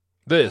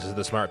This is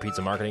the Smart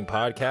Pizza Marketing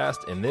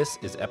Podcast, and this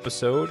is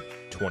episode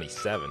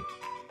 27.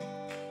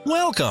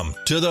 Welcome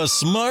to the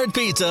Smart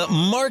Pizza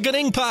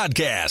Marketing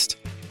Podcast,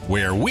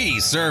 where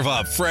we serve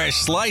up fresh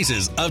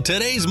slices of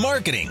today's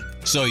marketing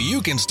so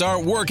you can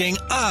start working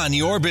on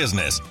your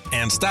business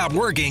and stop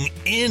working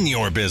in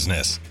your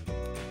business.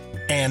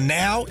 And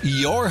now,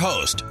 your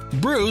host,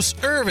 Bruce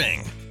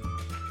Irving.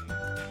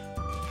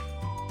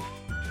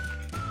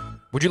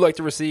 Would you like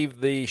to receive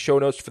the show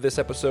notes for this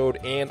episode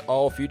and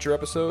all future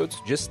episodes?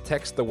 Just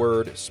text the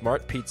word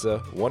Smart Pizza,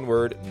 one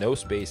word, no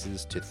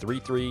spaces, to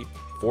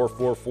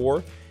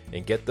 33444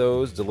 and get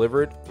those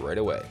delivered right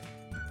away.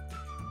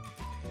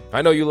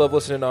 I know you love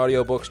listening to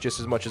audiobooks just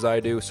as much as I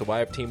do, so I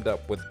have teamed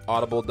up with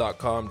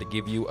Audible.com to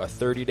give you a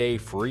 30-day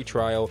free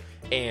trial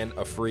and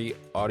a free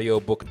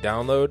audiobook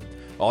download.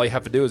 All you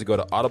have to do is go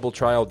to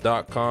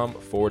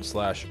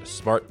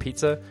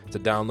audibletrial.com/smartpizza to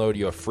download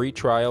your free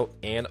trial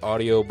and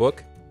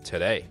audiobook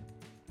today.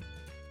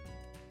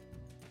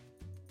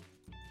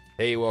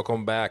 Hey,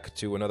 welcome back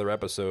to another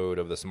episode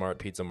of the Smart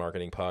Pizza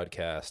Marketing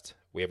Podcast.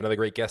 We have another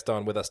great guest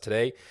on with us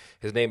today.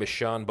 His name is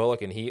Sean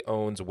Bullock, and he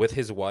owns, with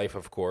his wife,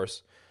 of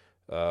course,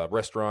 a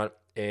restaurant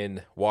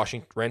in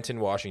Renton,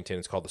 Washington.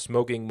 It's called the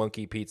Smoking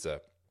Monkey Pizza.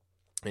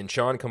 And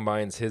Sean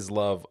combines his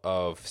love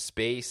of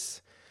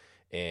space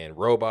and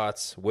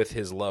robots with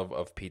his love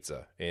of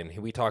pizza. And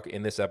we talk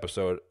in this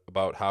episode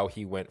about how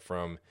he went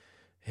from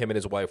him and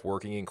his wife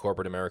working in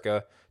corporate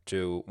America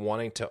to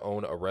wanting to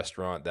own a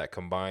restaurant that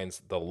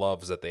combines the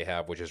loves that they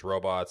have, which is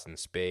robots and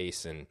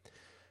space and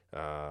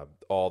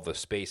all the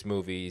space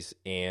movies,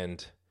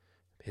 and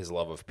his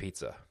love of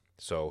pizza.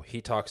 So he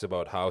talks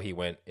about how he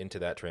went into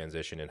that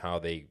transition and how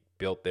they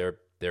built their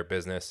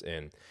business.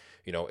 And,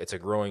 you know, it's a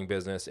growing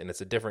business and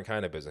it's a different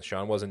kind of business.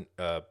 Sean wasn't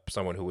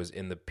someone who was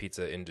in the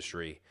pizza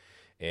industry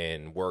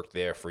and worked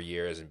there for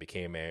years and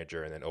became a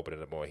manager and then opened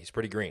it up more. He's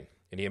pretty green.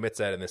 And he admits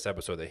that in this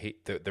episode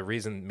that the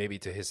reason maybe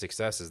to his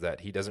success is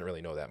that he doesn't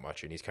really know that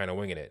much and he's kind of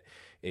winging it.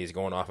 And he's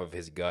going off of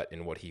his gut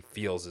and what he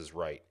feels is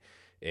right.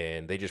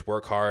 And they just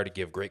work hard,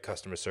 give great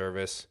customer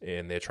service,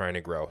 and they're trying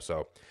to grow.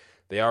 So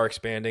they are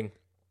expanding.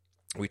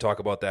 We talk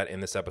about that in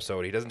this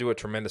episode. He doesn't do a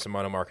tremendous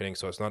amount of marketing,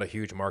 so it's not a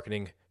huge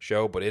marketing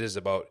show, but it is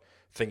about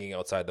thinking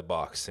outside the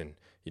box and,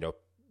 you know,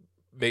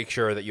 make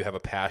sure that you have a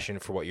passion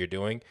for what you're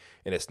doing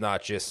and it's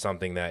not just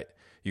something that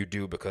you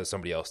do because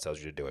somebody else tells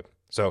you to do it.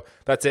 So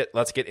that's it.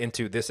 Let's get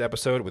into this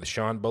episode with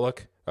Sean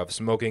Bullock of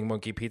Smoking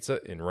Monkey Pizza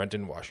in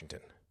Renton,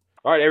 Washington.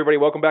 All right, everybody,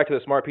 welcome back to the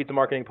Smart Pizza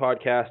Marketing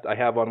Podcast. I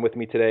have on with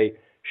me today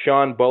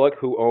Sean Bullock,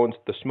 who owns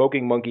the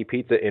Smoking Monkey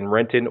Pizza in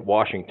Renton,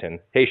 Washington.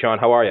 Hey, Sean,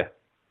 how are you?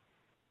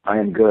 I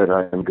am good.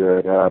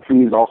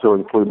 Please also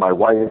include my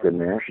wife in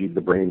there. She's the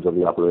brains of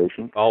the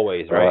operation.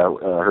 Always, right?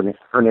 Her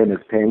name is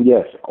Pam.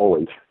 Yes,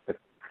 always.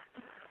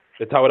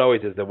 That's how it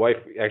always is. The wife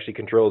actually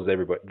controls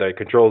everybody.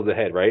 Controls the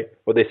head, right?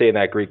 What they say in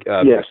that Greek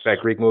yes. that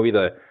Greek movie,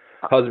 the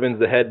husband's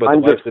the head, but the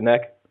wife's the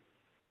neck.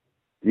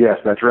 Yes,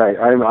 that's right.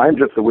 I'm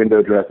just the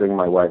window dressing.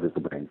 My wife is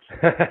the brains.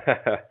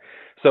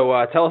 So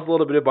tell us a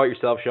little bit about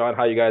yourself, Sean.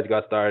 How you guys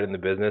got started in the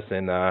business,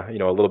 and a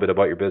little bit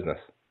about your business.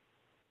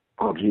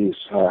 Oh, geez,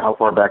 how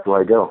far back do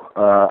I go?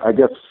 I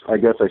guess I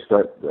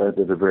start at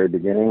the very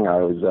beginning. I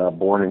was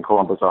born in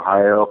Columbus,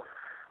 Ohio.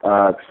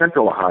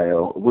 Central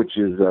Ohio, which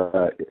is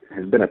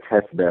has been a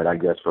test bed, I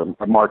guess, for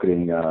a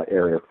marketing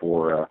area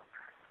for,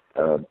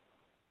 or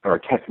a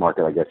test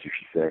market, I guess you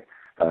should say.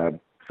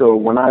 So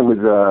when I was,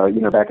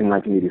 back in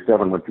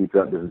 1987, when Pizza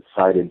Hut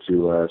decided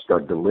to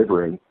start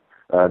delivering,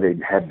 they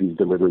had these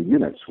delivery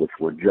units, which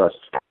were just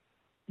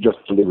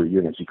delivery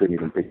units. You couldn't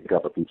even pick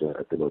up a pizza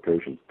at the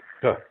location.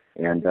 Huh.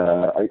 And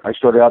I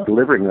started out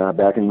delivering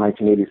back in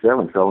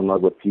 1987. Fell in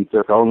love with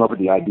pizza. Fell in love with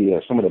the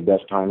idea. Some of the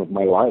best times of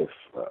my life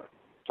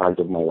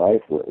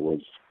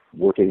was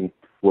working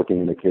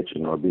in the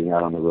kitchen or being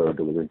out on the road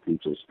delivering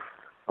pizzas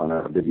on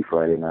a busy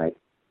Friday night.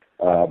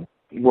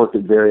 Worked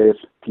at various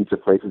pizza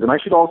places. And I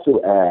should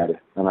also add,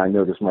 and I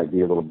know this might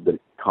be a little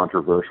bit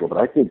controversial, but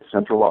I think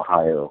Central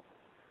Ohio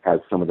has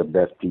some of the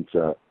best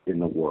pizza in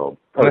the world,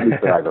 or at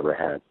least that I've ever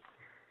had.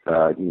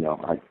 I've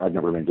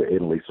never been to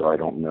Italy, so I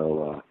don't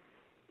know,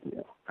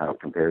 how it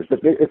compares.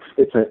 But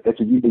it's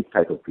a unique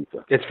type of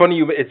pizza. It's funny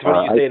you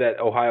say that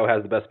Ohio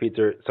has the best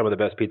pizza, some of the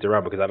best pizza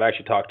around, because I've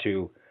actually talked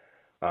to,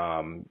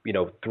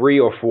 3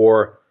 or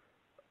 4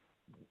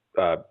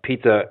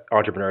 pizza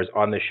entrepreneurs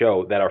on the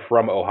show that are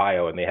from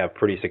Ohio, and they have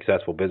pretty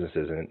successful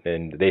businesses,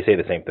 and they say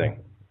the same thing.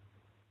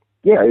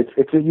 Yeah,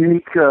 it's a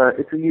unique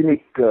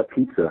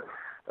pizza.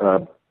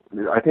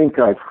 I think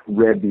I've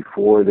read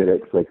before that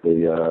it's like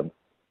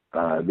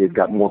they've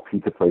got more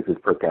pizza places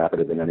per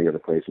capita than any other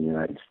place in the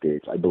United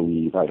States. I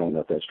believe. I don't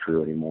know if that's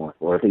true anymore,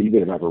 or if it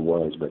even ever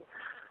was, but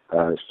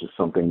it's just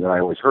something that I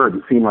always heard.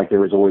 It seemed like there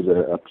was always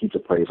a pizza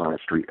place on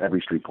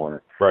every street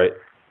corner. Right.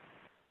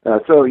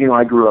 So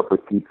I grew up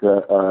with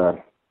pizza.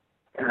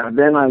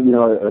 Then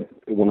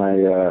when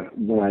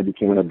I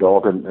became an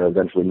adult and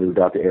eventually moved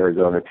out to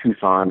Arizona,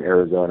 Tucson,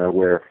 Arizona,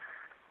 where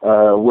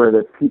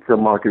the pizza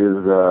market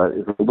is a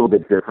little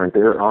bit different.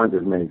 There aren't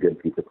as many good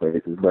pizza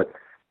places, but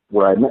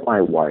where I met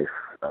my wife,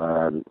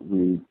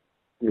 we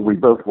we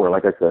both were,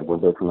 like I said, we're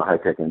both from the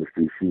high-tech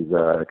industry. She's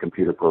a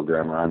computer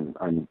programmer.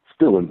 I'm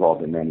still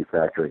involved in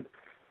manufacturing.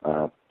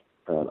 I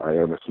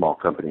own a small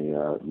company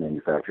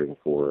manufacturing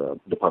for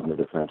Department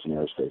of Defense and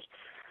Aerospace.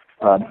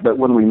 But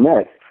when we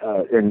met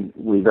and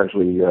we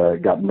eventually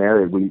got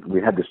married,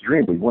 we had this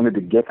dream. We wanted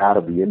to get out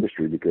of the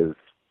industry because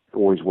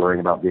always worrying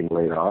about being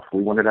laid off.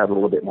 We wanted to have a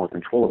little bit more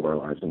control of our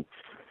lives. And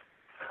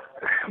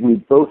we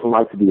both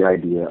liked the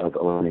idea of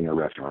owning a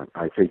restaurant.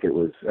 I think it,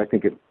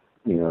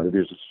 you know,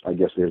 there's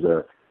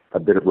a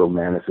bit of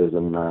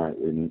romanticism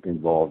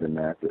involved in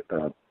that.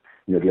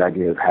 You know, the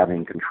idea of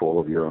having control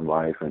of your own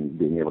life and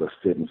being able to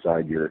sit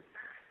inside your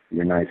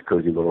nice,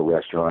 cozy little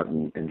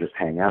restaurant and just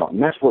hang out.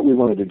 And that's what we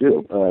wanted to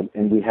do.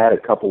 And we had a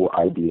couple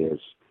ideas.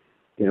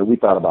 You know, we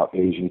thought about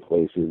Asian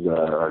places,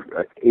 or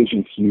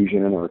Asian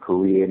fusion or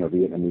Korean or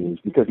Vietnamese,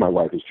 because my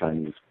wife is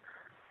Chinese.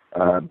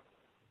 But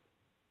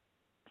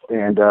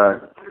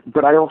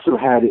I also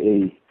had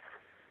a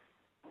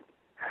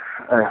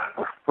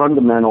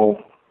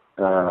fundamental,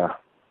 I've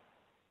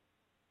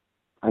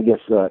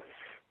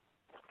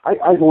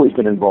always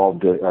been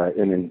involved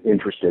and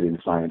interested in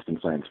science and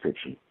science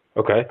fiction.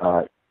 Okay.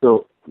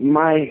 So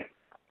my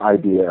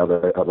idea of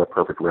a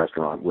perfect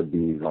restaurant would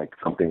be like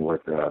something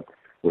with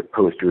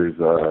posters,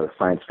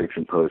 science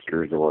fiction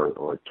posters,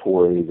 or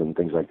toys and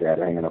things like that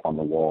hanging up on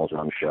the walls or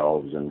on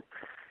shelves,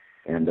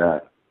 and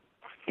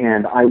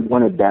I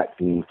wanted that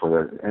theme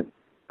for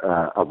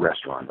a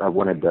restaurant. I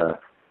wanted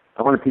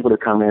people to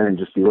come in and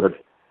just be able to,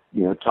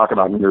 you know, talk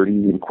about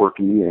nerdy and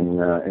quirky and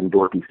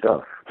dorky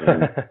stuff.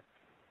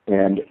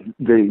 And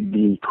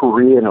the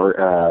Korean or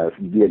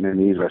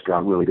Vietnamese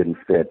restaurant really didn't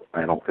fit,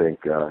 I don't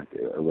think,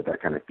 with that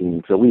kind of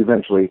theme. So we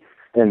eventually,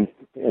 and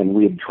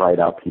we had tried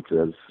out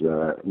pizzas,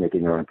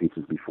 making our own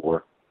pizzas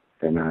before,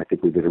 and I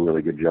think we did a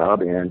really good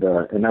job. And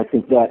I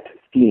think that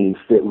theme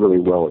fit really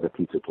well at a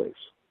pizza place.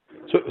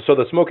 So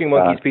the Smoking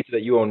Monkeys pizza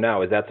that you own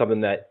now, is that something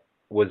that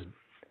was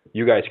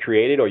you guys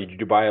created, or did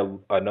you buy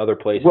another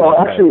place? Well,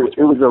 actually,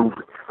 it was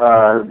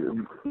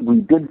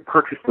we did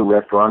purchase the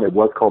restaurant. It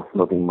was called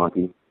Smoking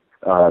Monkey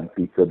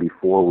Pizza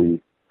before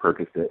we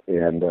purchased it,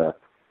 and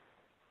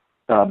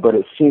but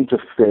it seemed to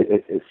fit.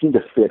 It seemed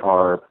to fit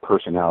our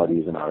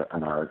personalities in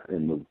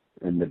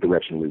the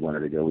direction we wanted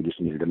to go. We just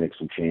needed to make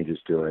some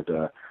changes to it.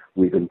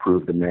 We've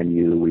improved the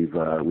menu. We've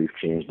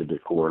changed the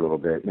decor a little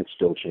bit, and it's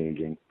still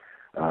changing.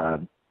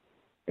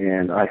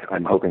 And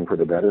I'm hoping for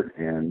the better,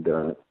 and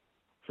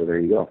so there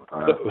you go.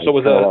 So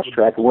was I lost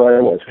track of where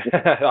I was.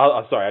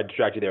 I'm sorry, I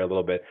distracted you there a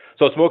little bit.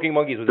 So Smoking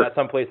Monkeys, was that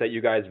someplace that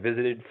you guys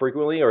visited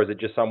frequently, or is it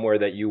just somewhere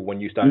that you,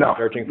 when you started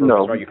searching for a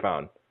restaurant, you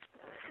found?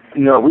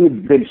 No,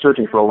 we've been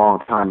searching for a long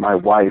time. My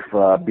wife,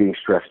 being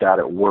stressed out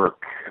at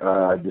work,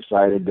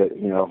 decided that,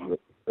 you know,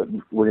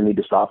 we're going to need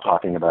to stop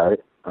talking about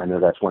it. I know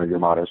that's one of your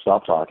mottos,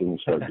 stop talking and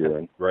start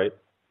doing. Right.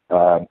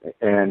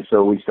 And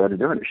so we started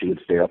doing it. She would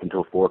stay up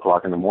until 4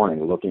 o'clock in the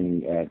morning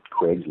looking at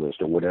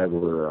Craigslist or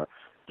whatever,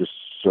 just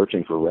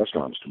searching for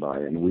restaurants to buy.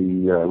 And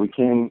we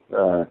came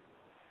to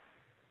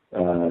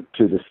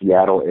the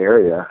Seattle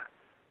area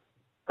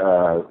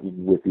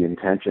with the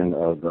intention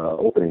of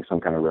opening some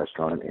kind of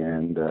restaurant,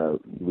 and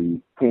we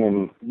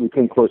came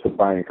close to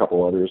buying a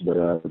couple others, but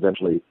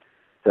eventually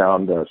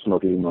found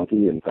Smoking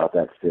Monkey and thought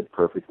that fit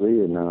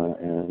perfectly,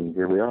 and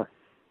here we are.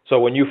 So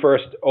when you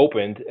first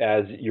opened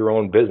as your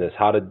own business,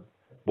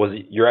 was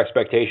it your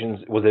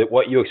expectations? Was it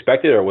what you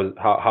expected, or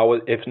how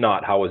was, if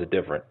not, how was it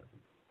different?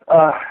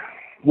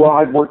 Well,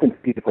 I've worked in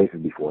pizza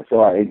places before,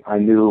 so I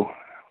knew,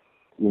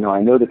 you know,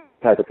 I know the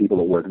type of people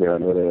that work there. I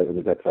know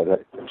that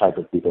type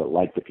of people that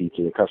like the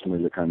pizza, the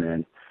customers that come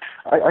in.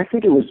 I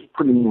think it was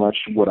pretty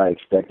much what I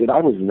expected.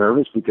 I was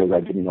nervous because I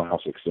didn't know how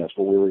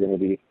successful we were going to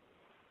be.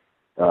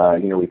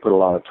 You know, we put a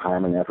lot of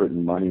time and effort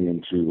and money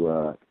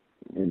into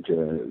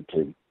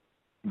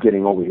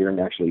getting over here and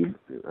actually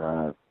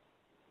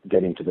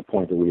getting to the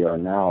point that we are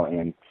now.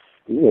 And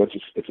you know,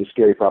 it's a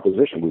scary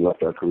proposition. We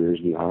left our careers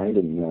behind,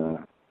 and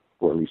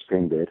or at least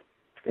Ping did,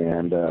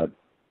 and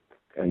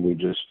we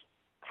just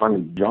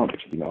finally jumped,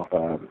 you know,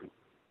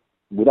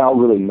 without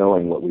really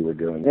knowing what we were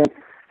doing.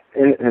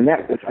 And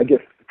that, I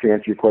guess, to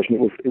answer your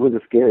question, it was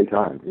a scary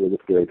time. It was a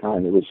scary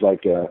time. It was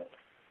like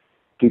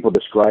people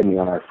described me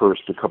on our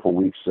first couple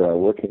weeks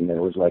working there.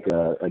 It was like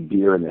a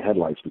deer in the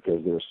headlights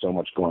because there was so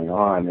much going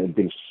on. It had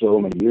been so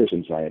many years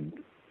since I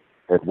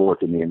had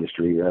worked in the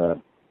industry.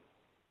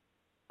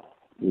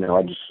 You know,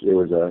 it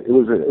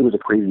was a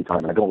crazy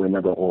time. I don't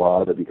remember a whole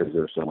lot of it because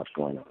there was so much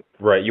going on.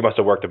 Right. You must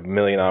have worked a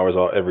million hours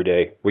every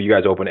day. Were you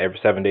guys open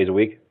 7 days a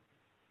week?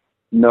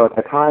 No, at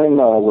the time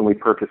when we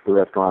purchased the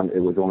restaurant,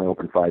 it was only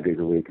open 5 days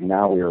a week.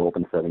 Now we are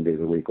open 7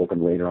 days a week,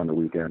 open later on the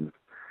weekends,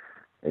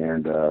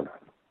 and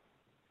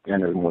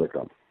there's more to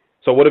come.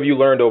 So what have you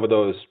learned over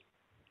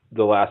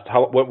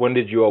when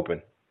did you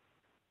open?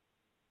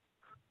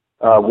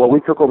 Well, we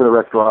took over the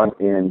restaurant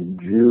in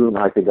June,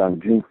 I think on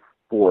June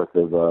 4th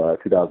of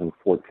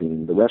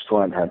 2014. The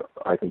restaurant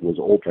was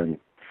opened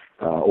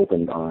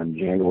on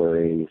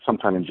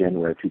sometime in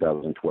January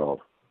 2012.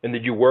 And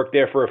did you work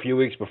there for a few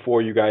weeks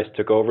before you guys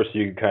took over so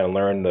you could kind of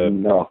learn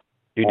No.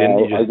 You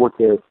didn't? I worked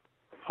there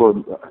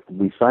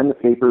we signed the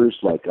papers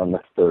like on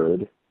the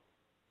 3rd.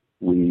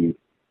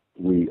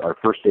 Our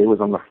first day was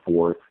on the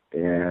 4th,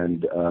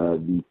 and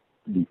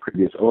the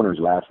previous owner's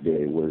last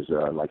day was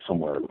like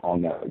somewhere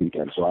on that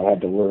weekend. So I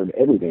had to learn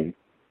everything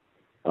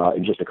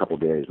in just a couple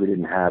of days. We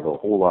didn't have a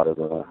whole lot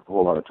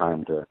of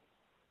time to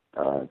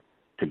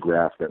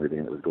grasp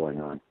everything that was going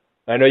on.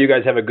 I know you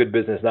guys have a good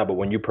business now, but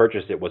when you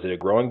purchased it, was it a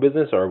growing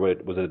business or was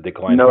it a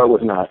declining? No, it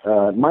was not.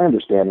 My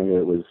understanding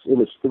it was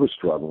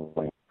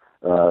struggling.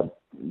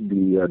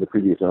 The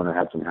previous owner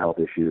had some health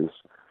issues,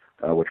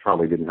 which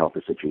probably didn't help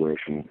the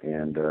situation,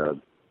 and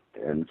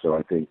so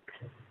I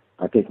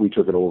think we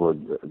took it over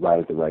right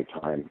at the right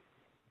time.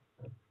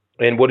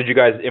 And what did you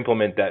guys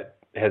implement that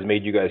has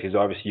made you guys? Because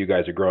obviously you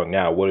guys are growing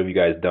now. What have you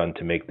guys done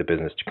to make the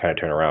business to kind of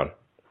turn around?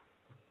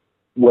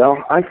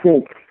 Well, I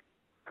think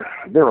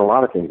there are a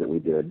lot of things that we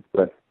did,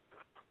 but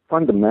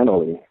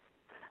fundamentally,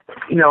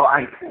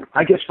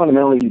 I guess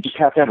fundamentally you just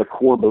have to have a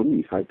core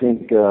belief. I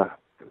think,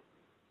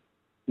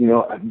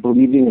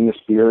 believing in the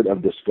spirit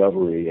of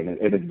discovery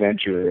and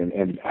adventure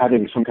and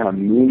having some kind of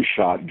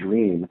moonshot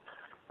dream,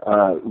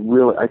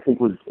 really, I think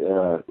was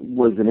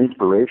an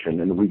inspiration.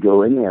 And we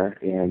go in there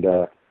and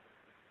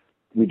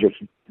we just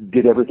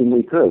did everything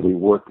we could. We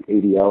worked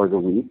 80 hours a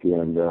week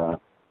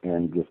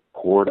and just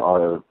poured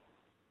our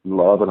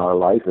love and our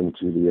life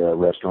into the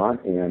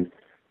restaurant, and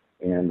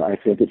I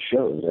think it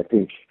shows. I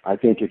think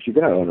if you're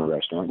going to own a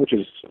restaurant, which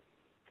is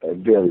a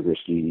very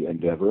risky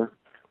endeavor,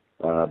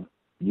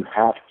 you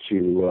have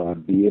to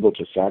be able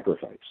to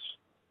sacrifice.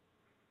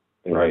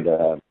 And right.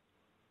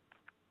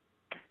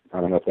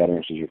 I don't know if that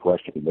answers your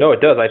question. But no,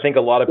 it does. I think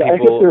a lot of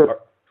people.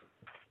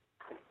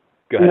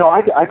 Go ahead.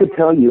 I could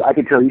tell you,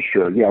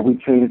 sure. Yeah, we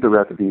changed the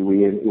recipe.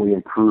 We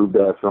improved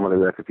some of the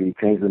recipe,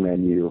 changed the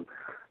menu.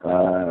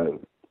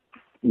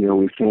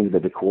 We've changed the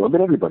decor, but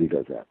everybody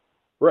does that.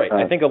 Right.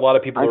 I think a lot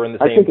of people are in the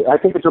same. I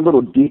think it's a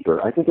little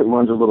deeper. I think it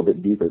runs a little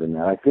bit deeper than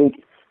that. I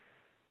think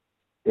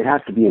it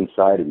has to be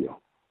inside of you.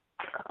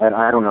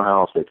 I don't know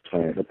how else to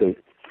explain it, but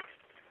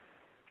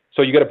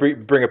So you got to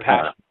bring a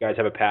passion. You guys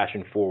have a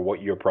passion for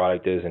what your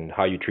product is and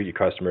how you treat your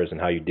customers and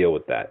how you deal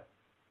with that.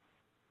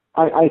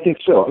 I think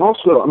so. And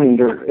also,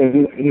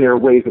 there are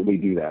ways that we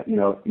do that.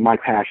 My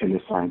passion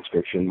is science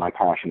fiction. My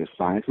passion is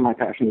science. And my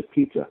passion is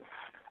pizza.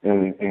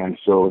 And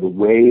so the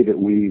way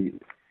that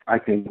I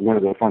think one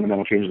of the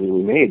fundamental changes that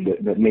we made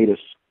that made us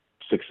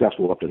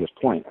successful up to this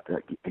point,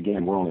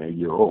 again, we're only a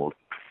year old.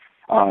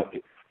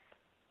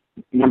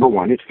 Number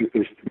one,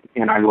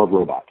 and I love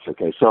robots,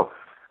 okay? So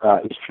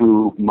it's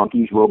through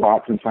monkeys,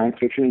 robots, and science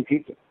fiction and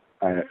pizza.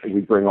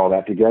 We bring all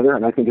that together,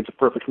 and I think it's a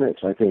perfect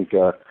mix. I think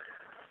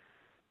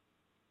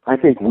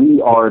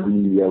we are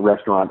the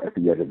restaurant at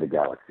the edge of the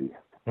galaxy.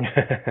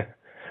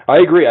 I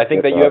agree. I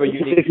think that you have a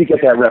unique... If you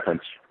get that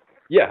reference.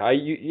 Yeah,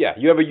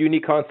 you have a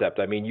unique concept.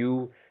 I mean,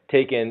 you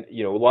take in,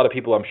 a lot of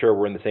people I'm sure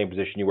were in the same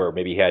position you were,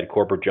 maybe had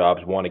corporate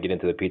jobs, want to get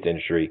into the pizza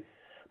industry,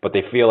 but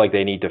they feel like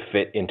they need to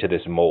fit into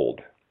this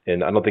mold.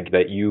 And I don't think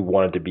that you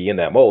wanted to be in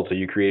that mold, so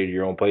you created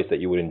your own place that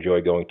you would enjoy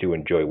going to,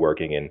 enjoy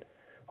working, and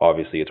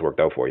obviously it's worked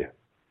out for you.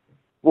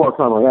 Well, it's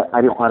not only that.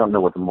 I don't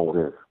know what the mold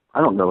is. I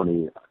don't know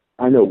any.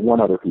 I know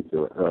one other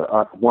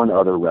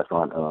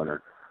restaurant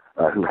owner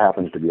who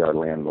happens to be our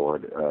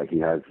landlord. He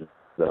has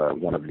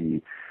one of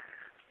the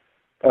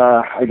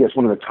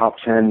top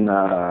 10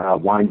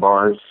 wine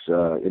bars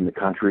in the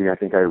country, I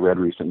think I read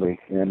recently.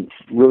 And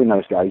really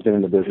nice guy. He's been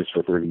in the business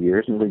for 30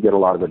 years, and we get a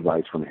lot of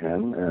advice from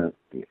him.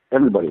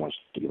 Everybody wants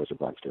to give us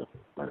advice, too,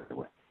 by the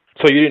way.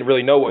 So you didn't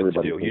really know what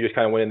to do. You just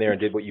kind of went in there and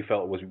did what you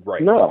felt was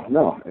right. No.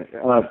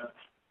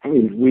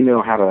 We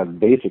know how to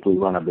basically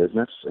run a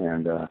business,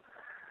 and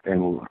I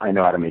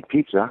know how to make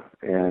pizza,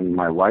 and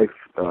my wife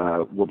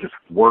will just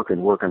work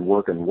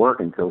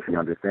until she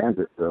understands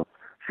it. So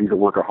she's a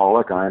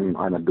workaholic.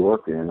 I'm a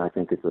dork, and I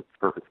think it's a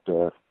perfect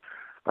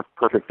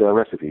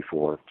recipe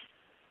for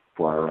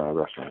our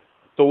restaurant.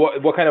 So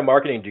what kind of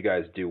marketing do you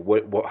guys do?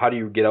 How do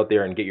you get out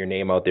there and get your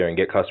name out there and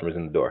get customers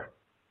in the door?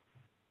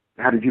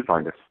 How did you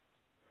find us?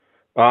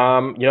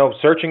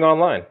 Searching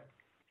online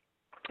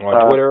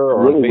on Twitter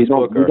or on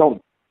Facebook.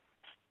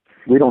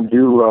 We don't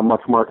do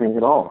much marketing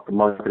at all.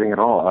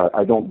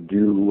 I don't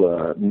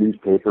do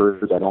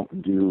newspapers. I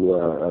don't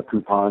do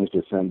coupons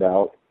to send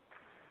out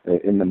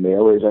in the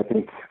mailers. I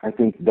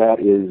think that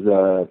is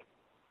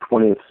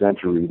 20th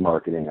century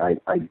marketing.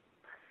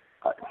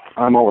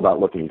 I'm all about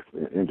looking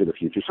into the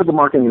future. So the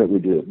marketing that we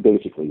do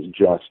basically is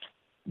just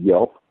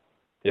Yelp.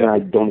 Yep. And I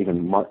don't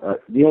even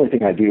the only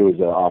thing I do is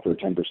offer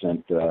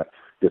 10%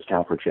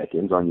 discount for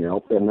check-ins on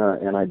Yelp, and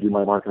I do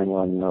my marketing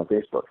on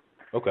Facebook.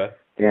 Okay.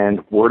 And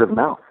word of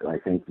mouth. I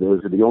think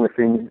those are the only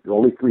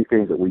three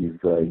things that we've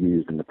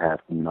used in the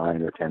past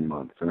 9 or 10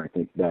 months, and I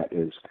think that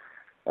is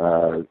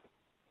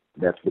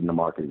that's been the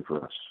marketing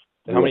for us.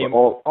 And how many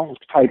all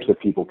types of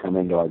people come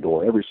into our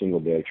door every single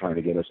day trying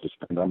to get us to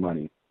spend our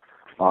money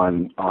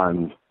on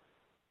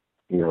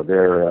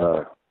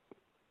their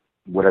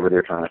whatever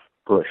they're trying to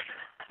push.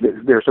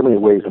 There are so many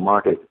ways to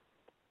market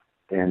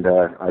and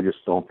I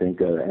just don't think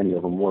any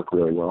of them work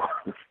really well.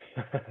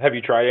 Have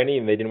you tried any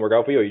and they didn't work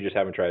out for you, or you just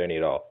haven't tried any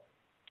at all?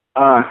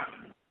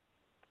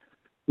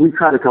 We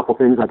tried a couple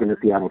things, like in the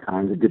Seattle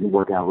Times. It didn't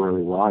work out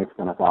really well. I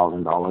spent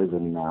 $1,000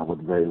 and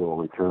with very little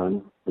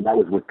return, and that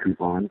was with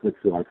coupons.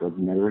 So I said,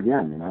 never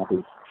again.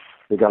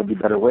 There got to be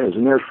better ways.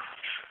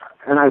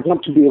 And I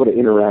want to be able to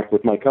interact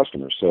with my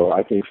customers. So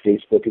I think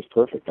Facebook is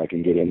perfect. I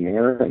can get in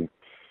there and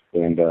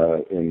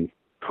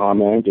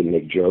comment and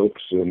make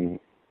jokes and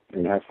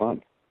have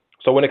fun.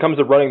 So when it comes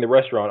to running the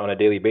restaurant on a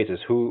daily basis,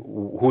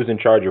 who's in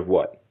charge of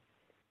what?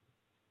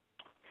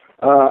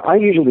 I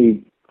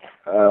usually,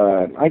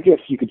 I guess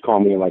you could call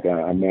me like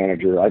a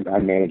manager. I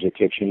manage the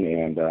kitchen,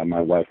 and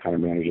my wife kind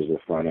of manages the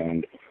front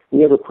end.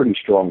 We have a pretty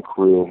strong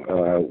crew,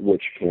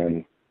 which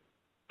can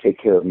take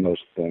care of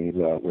most things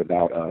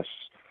without us.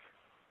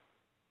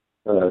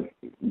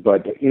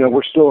 But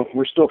we're still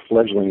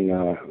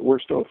fledgling. We're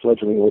still a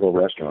fledgling little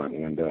restaurant,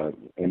 and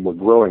we're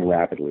growing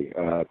rapidly.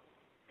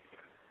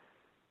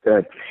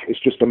 It's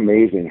just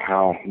amazing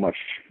how much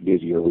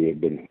busier we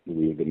have been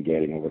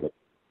getting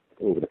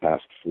over the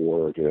past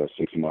 4 to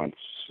 6 months,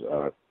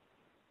 and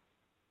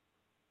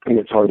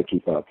it's hard to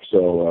keep up.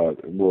 So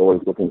we're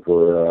always looking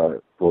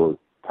for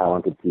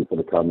talented people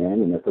to come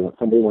in, and if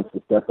somebody wants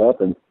to step up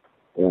and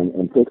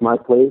take my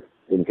place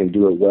and can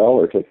do it well,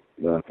 or take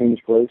Tim's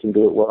place and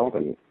do it well,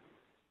 then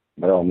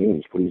by all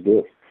means, please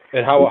do.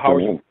 And how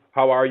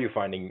are you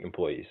finding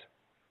employees?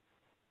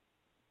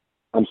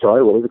 I'm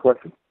sorry, what was the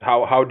question?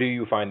 How do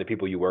you find the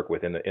people you work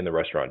with in the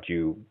restaurant?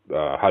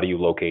 How do you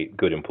locate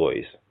good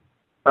employees?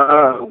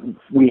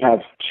 We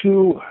have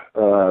 2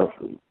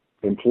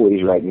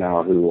 employees right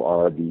now who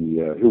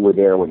were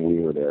there when we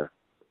were there,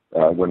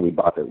 when we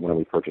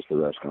purchased the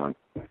restaurant.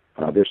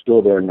 They're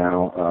still there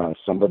now.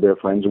 Some of their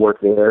friends work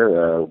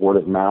there. Word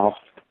of mouth.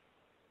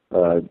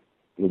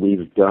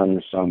 We've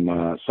done some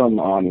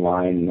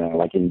online,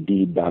 like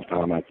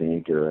Indeed.com, I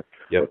think, or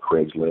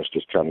Craigslist,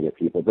 just trying to get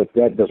people. But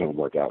that doesn't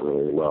work out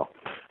really well.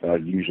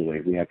 Usually,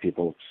 we have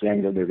people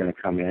saying that they're going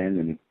to come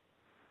in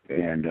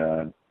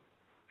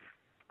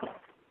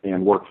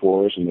and work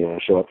for us, and they'll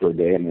show up for a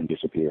day and then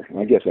disappear. And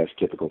I guess that's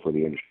typical for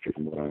the industry,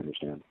 from what I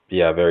understand.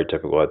 Yeah, very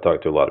typical. I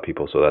talked to a lot of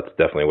people, so that's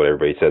definitely what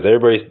everybody says.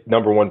 Everybody's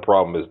number one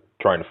problem is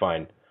trying to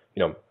find,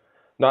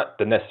 not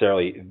the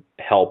necessarily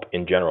help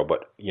in general,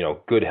 but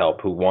good help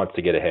who wants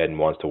to get ahead and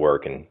wants to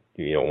work and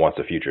wants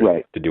a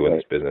future to do in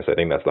this business. I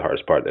think that's the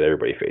hardest part that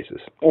everybody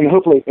faces. And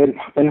hopefully,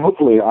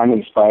 I'm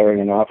inspiring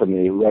enough, and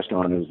the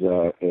restaurant is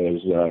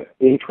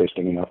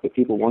interesting enough that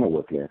people want to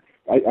work there.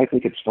 I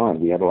think it's fun.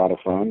 We have a lot of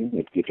fun.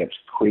 It gets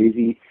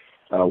crazy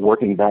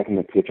working back in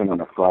the kitchen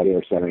on a Friday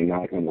or Saturday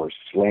night when we're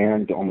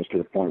slammed almost to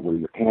the point where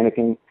you're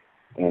panicking,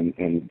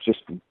 and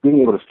just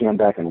being able to stand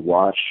back and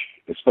watch,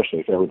 especially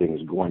if everything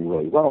is going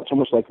really well. It's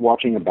almost like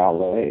watching a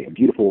ballet, a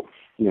beautiful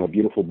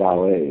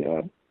ballet.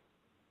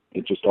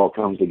 It just all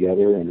comes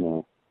together,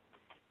 and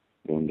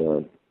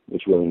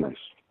it's really nice.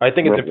 I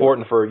think it's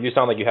important you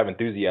sound like you have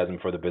enthusiasm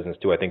for the business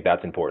too. I think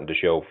that's important to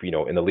show,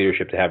 in the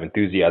leadership, to have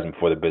enthusiasm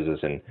for the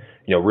business and,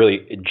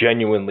 really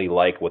genuinely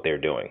like what they're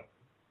doing.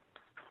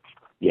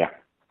 Yeah.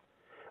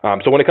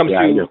 So when it comes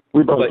to,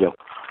 we both do.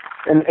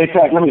 And in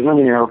fact, let me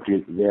interrupt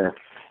you there.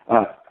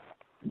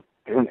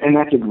 And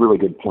that's a really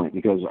good point,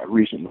 because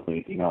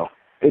recently,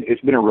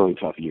 it's been a really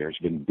tough year. It's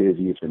been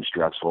busy. It's been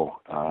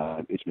stressful.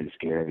 It's been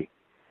scary.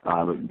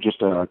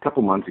 Just a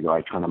couple months ago,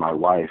 I turned to my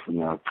wife,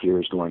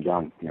 tears rolling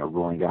down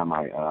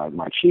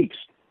my cheeks,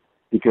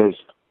 because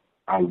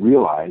I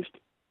realized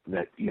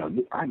that,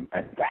 I'm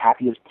at the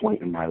happiest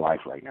point in my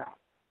life right now.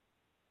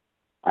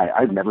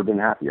 I've never been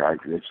happier.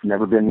 It's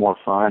never been more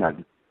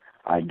fun.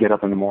 I get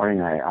up in the morning,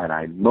 and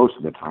I most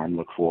of the time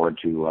look forward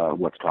to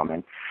what's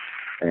coming,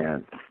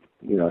 and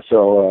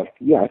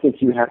I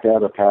think you have to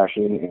have a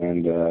passion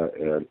and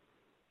a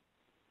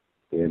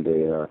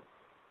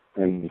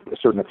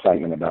certain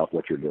excitement about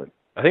what you're doing.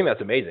 I think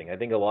that's amazing. I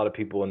think a lot of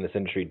people in this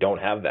industry don't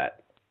have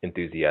that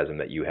enthusiasm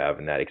that you have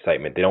and that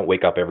excitement. They don't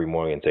wake up every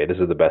morning and say, "This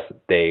is the best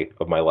day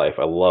of my life.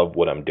 I love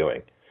what I'm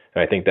doing."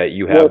 And I think that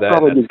you have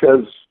that.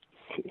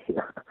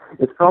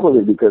 It's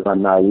probably because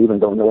I'm naive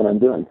and don't know what I'm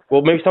doing.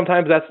 Well, maybe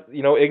sometimes that's,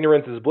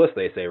 ignorance is bliss,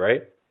 they say,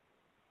 right?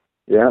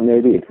 Yeah,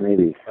 maybe.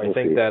 I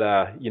think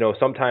that,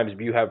 sometimes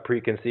you have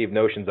preconceived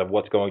notions of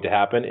what's going to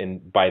happen,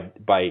 and by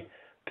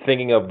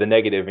thinking of the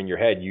negative in your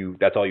head,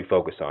 that's all you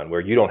focus on,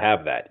 where you don't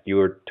have that. You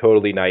are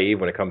totally naive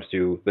when it comes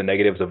to the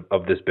negatives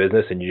of this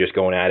business, and you're just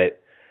going at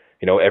it,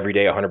 every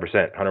day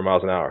 100%, 100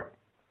 miles an hour.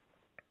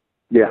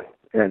 Yeah,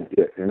 and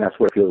that's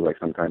what it feels like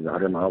sometimes,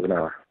 100 miles an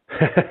hour.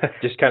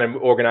 Just kind of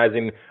organized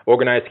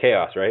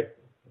chaos, right?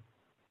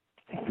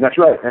 That's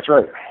right.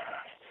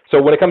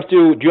 So when it comes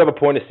to, do you have a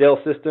point of sale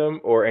system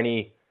or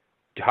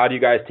how do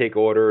you guys take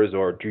orders,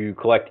 or do you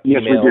collect emails?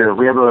 Yes,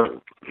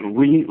 we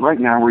do. Right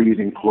now we're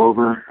using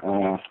Clover,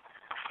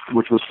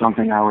 which was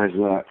something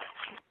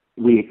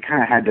we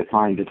kind of had to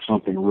find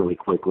something really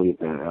quickly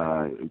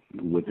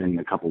within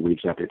a couple of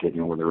weeks after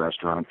taking over the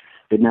restaurant.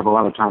 Didn't have a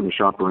lot of time to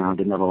shop around,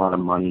 didn't have a lot of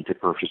money to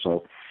purchase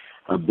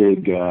a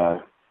big,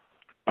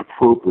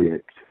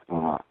 appropriate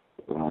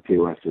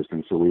POS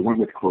system. So we went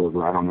with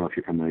Clover. I don't know if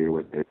you're familiar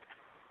with it.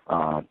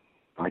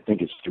 I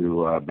think it's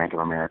through Bank of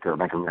America.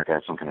 Bank of America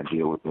has some kind of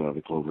deal with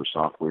the Clover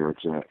software.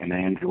 It's an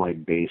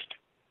Android-based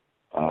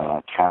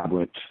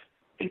tablet.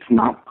 It's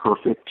not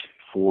perfect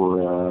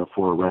for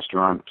a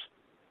restaurant,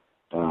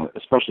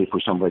 especially for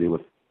somebody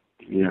with,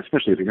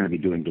 especially if you're going to be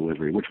doing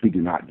delivery, which we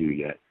do not do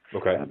yet,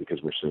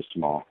 because we're so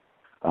small.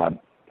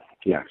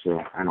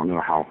 So I don't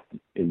know how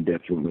in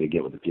depth you want me to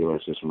get with the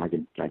POS system. I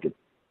could.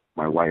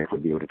 My wife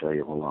would be able to tell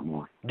you a whole lot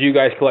more. Do you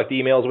guys collect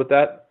emails with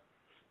that?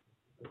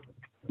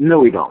 No,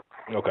 we don't.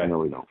 Okay. No,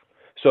 we don't.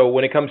 So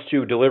when it comes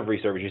to delivery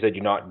service, you said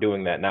you're not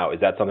doing that now. Is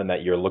that something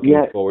that you're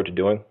looking forward to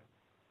doing?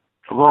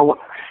 Well,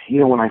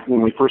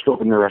 when we first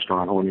opened the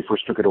restaurant, or when we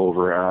first took it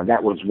over,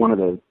 that was one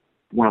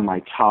of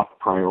my top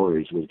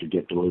priorities was to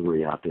get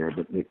delivery out there.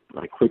 But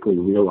I quickly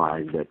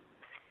realized that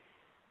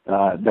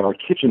our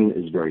kitchen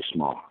is very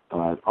small.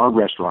 Our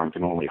restaurant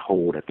can only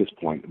hold at this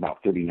point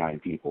about 39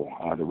 people.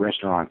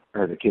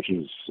 The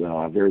kitchen is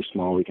very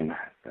small. We can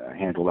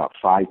handle about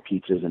 5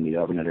 pizzas in the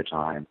oven at a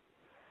time,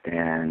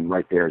 and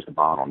right there is the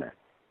bottleneck.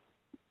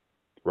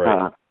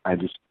 Right.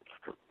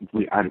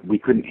 We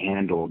couldn't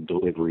handle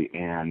delivery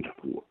and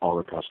all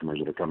the customers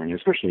that are coming,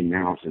 especially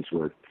now since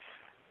we're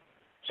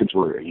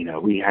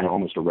we had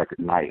almost a record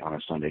night on a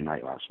Sunday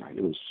night last night.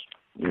 It was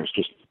it's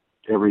just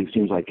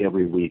seems like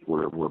every week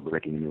we're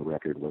breaking a new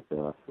record with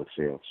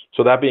sales.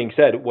 So that being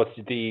said, what's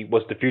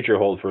the future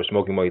hold for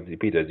Smoking Monkey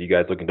Pizza? Are you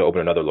guys looking to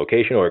open another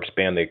location or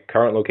expand the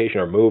current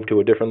location or move to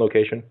a different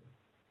location?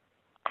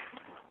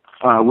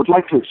 Would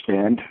like to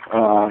expand.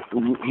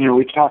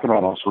 We talk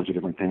about all sorts of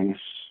different things.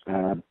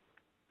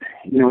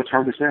 It's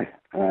hard to say.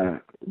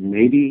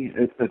 Maybe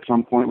at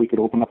some point we could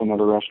open up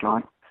another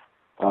restaurant.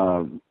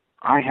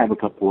 I have a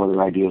couple other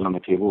ideas on the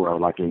table where I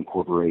would like to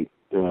incorporate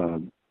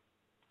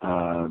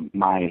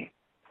my,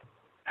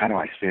 how do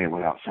I say it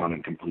without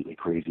sounding completely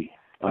crazy?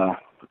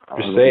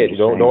 Just say it.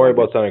 Don't worry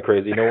about sounding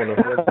crazy. No one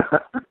knows.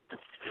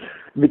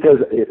 Because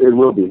it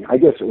will be. I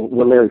guess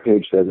what Larry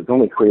Page says, it's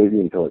only crazy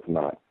until it's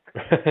not.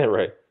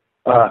 Right.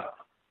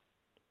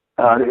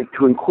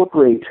 To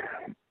incorporate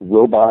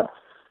robots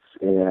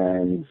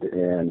and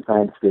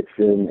science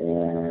fiction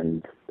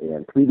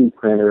and 3D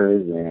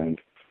printers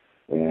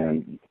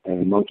and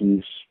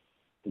monkeys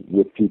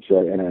with pizza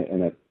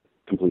in a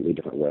completely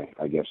different way,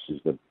 I guess, is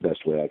the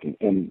best way I can,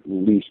 and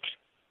least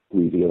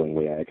revealing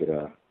way I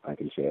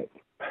can say it.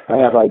 I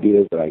have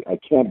ideas, but I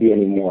can't be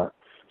any more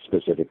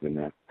specific than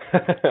that.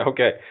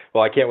 Okay.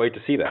 Well, I can't wait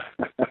to see that.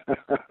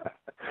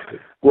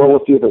 Well,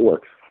 we'll see if it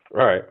works.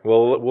 All right.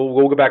 Well,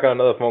 we'll go back on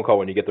another phone call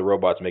when you get the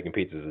robots making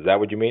pizzas. Is that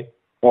what you mean?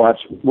 No.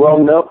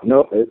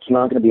 It's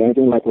not going to be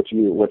anything like what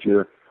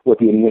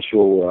the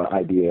initial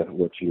idea,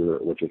 what you're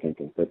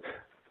thinking. But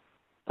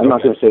I'm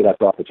not going to say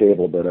that's off the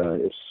table. But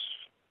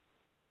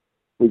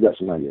we've got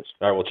some ideas.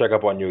 All right. We'll check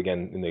up on you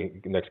again in the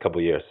next couple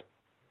of years.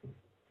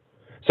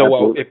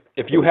 So,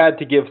 if you had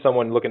to give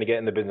someone looking to get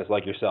in the business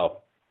like yourself,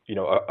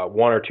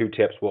 one or two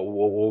tips, what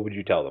would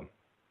you tell them?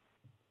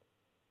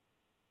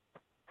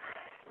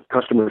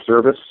 Customer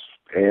service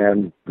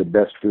and the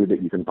best food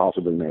that you can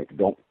possibly make.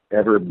 Don't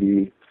ever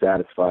be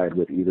satisfied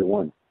with either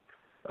one.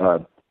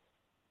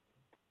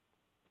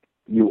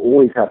 You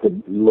always have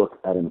to look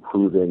at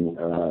improving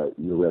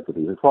your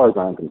recipes, as far as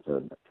I'm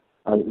concerned.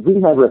 We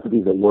have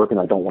recipes that work, and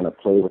I don't want to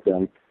play with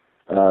them.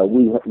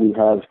 We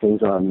have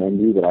things on our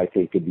menu that I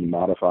think could be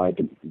modified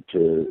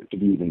to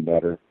be even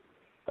better.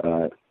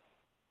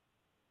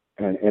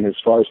 And as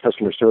far as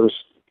customer service,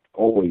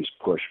 always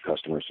push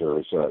customer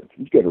service.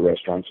 You get a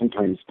restaurant,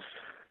 sometimes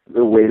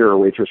the waiter or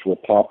waitress will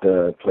pop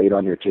the plate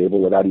on your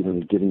table without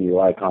even giving you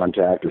eye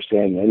contact or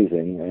saying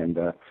anything. And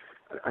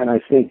I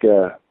think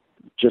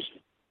just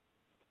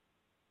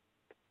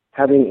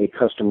having a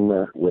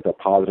customer with a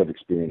positive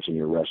experience in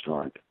your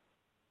restaurant,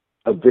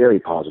 a very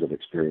positive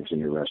experience in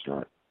your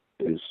restaurant,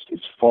 is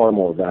far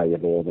more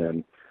valuable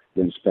than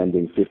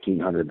spending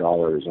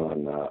 $1,500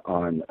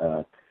 on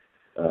a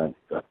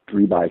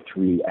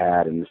 3x3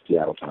 ad in the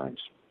Seattle Times.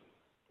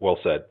 Well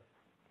said.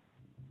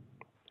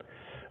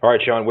 All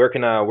right, Sean, where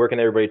can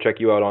everybody check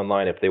you out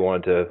online if they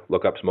wanted to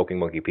look up Smoking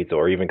Monkey Pizza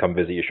or even come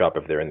visit your shop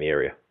if they're in the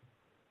area?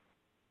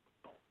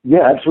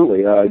 Yeah,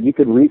 absolutely. You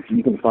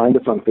can find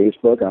us on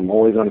Facebook. I'm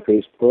always on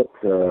Facebook.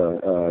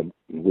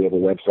 We have a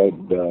website,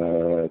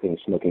 I think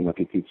it's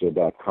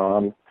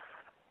smokingmonkeypizza.com.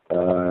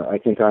 I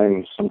think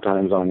I'm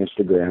sometimes on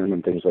Instagram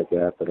and things like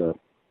that, but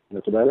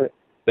that's about it.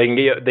 They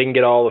can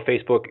get all the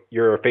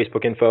your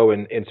Facebook info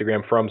and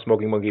Instagram from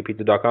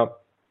smokingmonkeypizza.com?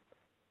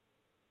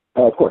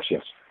 Of course,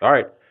 yes. All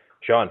right.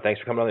 Sean, thanks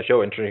for coming on the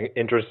show.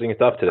 Interesting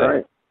stuff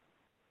today.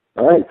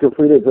 All right. Feel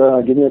free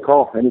to give me a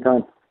call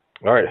anytime.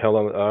 All right.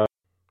 Hello.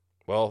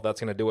 Well,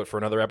 that's going to do it for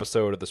another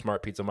episode of the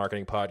Smart Pizza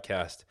Marketing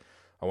Podcast.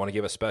 I want to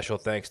give a special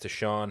thanks to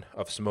Sean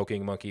of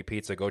Smoking Monkey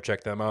Pizza. Go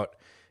check them out.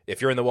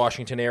 If you're in the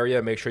Washington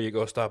area, make sure you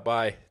go stop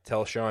by.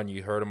 Tell Sean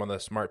you heard him on the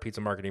Smart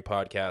Pizza Marketing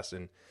Podcast,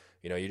 and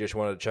you just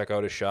wanted to check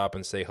out his shop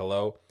and say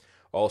hello.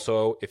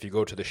 Also, if you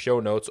go to the show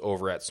notes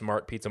over at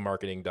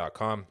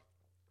smartpizzamarketing.com,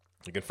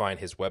 You can find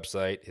his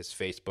website, his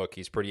Facebook.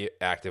 He's pretty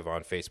active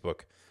on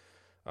Facebook.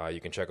 You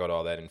can check out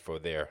all that info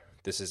there.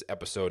 This is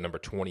episode number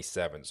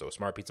 27. So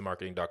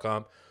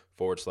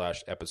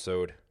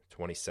smartpizzamarketing.com/episode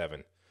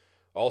 27.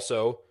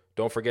 Also,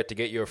 don't forget to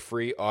get your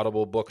free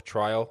Audible book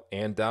trial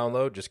and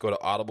download. Just go to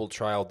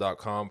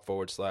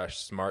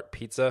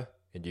audibletrial.com/smartpizza,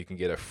 and you can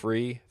get a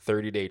free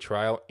 30-day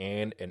trial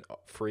and a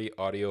free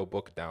audio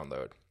book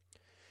download.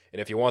 And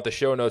if you want the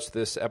show notes to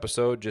this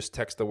episode, just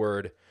text the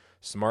word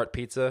Smart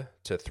Pizza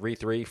to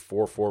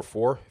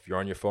 33444. If you're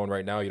on your phone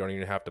right now, you don't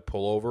even have to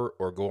pull over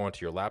or go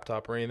onto your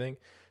laptop or anything.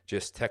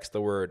 Just text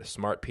the word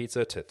Smart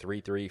Pizza to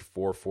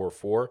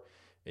 33444,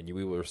 and you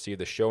will receive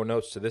the show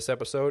notes to this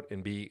episode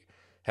and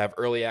have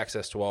early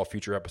access to all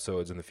future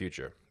episodes in the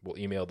future. We'll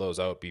email those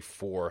out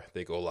before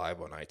they go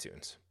live on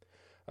iTunes.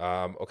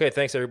 Okay,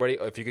 thanks, everybody.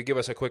 If you could give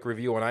us a quick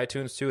review on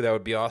iTunes, too, that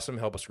would be awesome.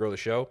 Help us grow the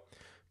show.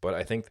 But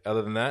I think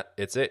other than that,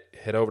 it's it.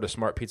 Head over to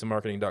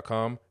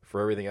smartpizzamarketing.com for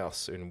everything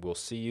else, and we'll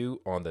see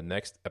you on the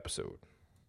next episode.